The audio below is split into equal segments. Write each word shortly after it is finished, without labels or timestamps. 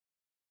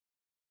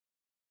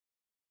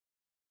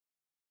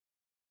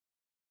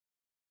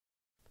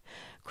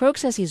Krogh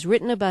says he's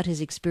written about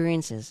his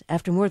experiences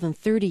after more than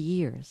 30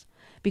 years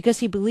because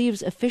he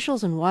believes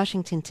officials in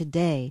Washington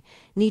today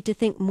need to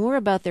think more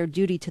about their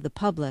duty to the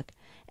public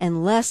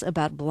and less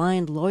about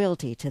blind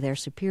loyalty to their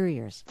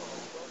superiors.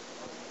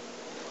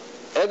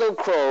 Bud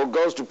Krogh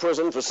goes to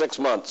prison for 6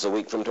 months a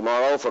week from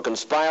tomorrow for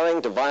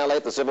conspiring to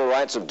violate the civil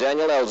rights of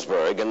Daniel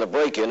Ellsberg in the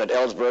break-in at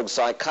Ellsberg's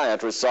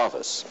psychiatrist's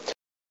office.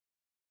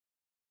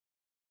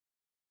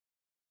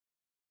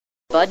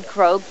 Bud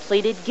Krogh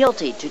pleaded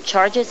guilty to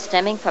charges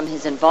stemming from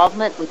his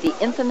involvement with the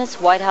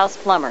infamous White House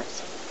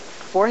plumbers.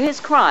 For his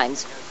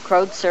crimes,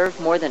 Krogh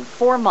served more than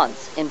 4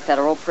 months in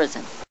federal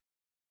prison.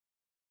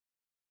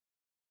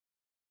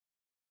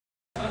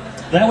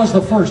 That was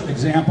the first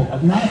example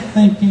of not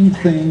thinking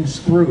things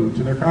through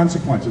to their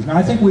consequences. Now,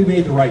 I think we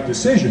made the right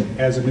decision.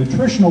 As a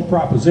nutritional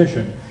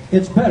proposition,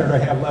 it's better to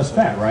have less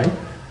fat, right?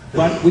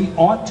 But we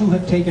ought to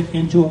have taken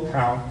into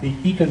account the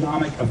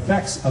economic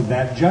effects of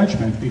that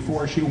judgment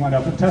before she went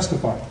up and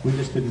testified. We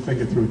just didn't think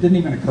it through. It didn't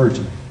even occur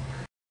to me.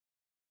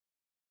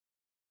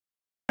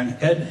 And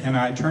Ed and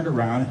I turned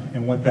around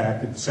and went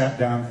back and sat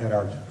down at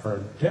our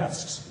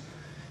desks.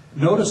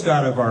 Noticed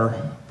out of our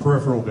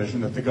peripheral vision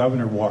that the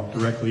governor walked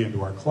directly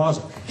into our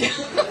closet.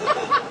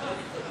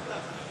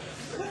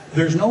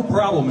 There's no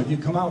problem if you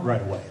come out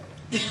right away.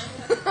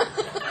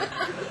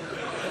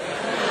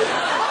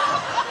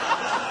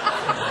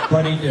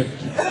 But he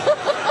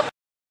didn't.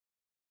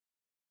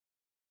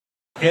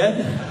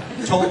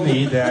 Ed told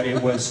me that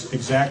it was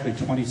exactly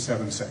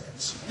 27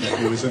 seconds that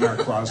he was in our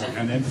closet.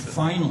 And then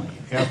finally,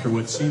 after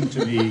what seemed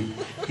to be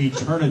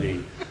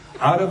eternity,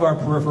 out of our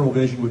peripheral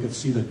vision we could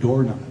see the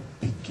doorknob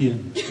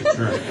begin to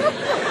turn.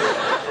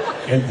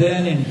 And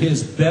then in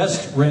his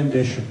best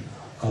rendition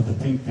of the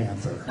Pink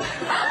Panther,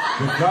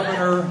 the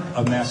governor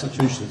of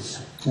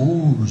Massachusetts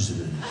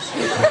oozes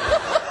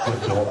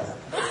out the door.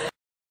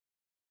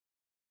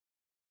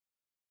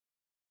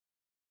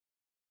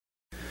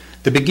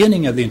 The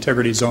beginning of the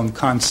integrity zone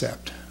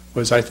concept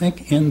was, I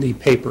think, in the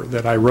paper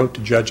that I wrote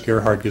to Judge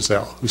Gerhard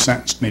Gesell, who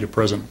sentenced me to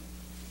prison.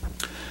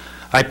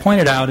 I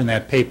pointed out in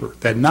that paper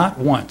that not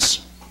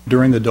once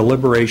during the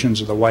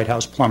deliberations of the White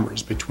House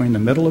plumbers between the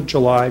middle of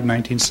July of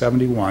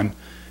 1971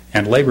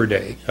 and Labor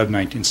Day of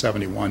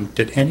 1971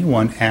 did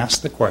anyone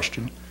ask the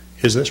question,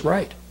 is this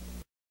right?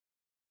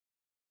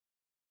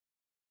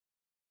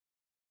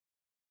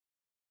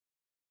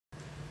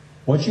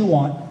 What you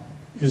want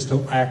is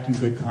to act in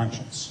good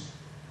conscience.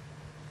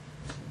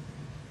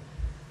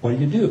 What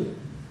do?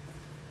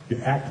 You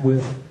act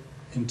with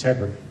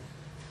integrity.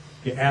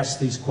 You ask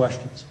these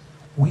questions.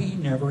 We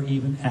never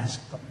even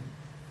asked them.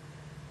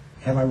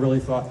 Have I really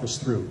thought this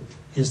through?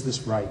 Is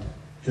this right?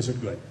 Is it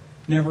good?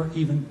 Never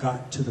even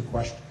got to the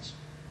questions.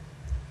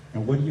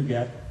 And what do you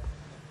get?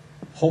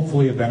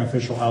 Hopefully a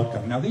beneficial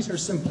outcome. Now these are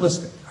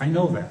simplistic, I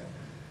know that.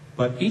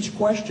 But each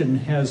question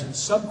has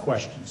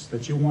sub-questions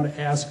that you want to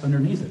ask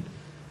underneath it.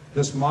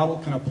 This model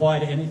can apply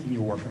to anything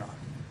you're working on.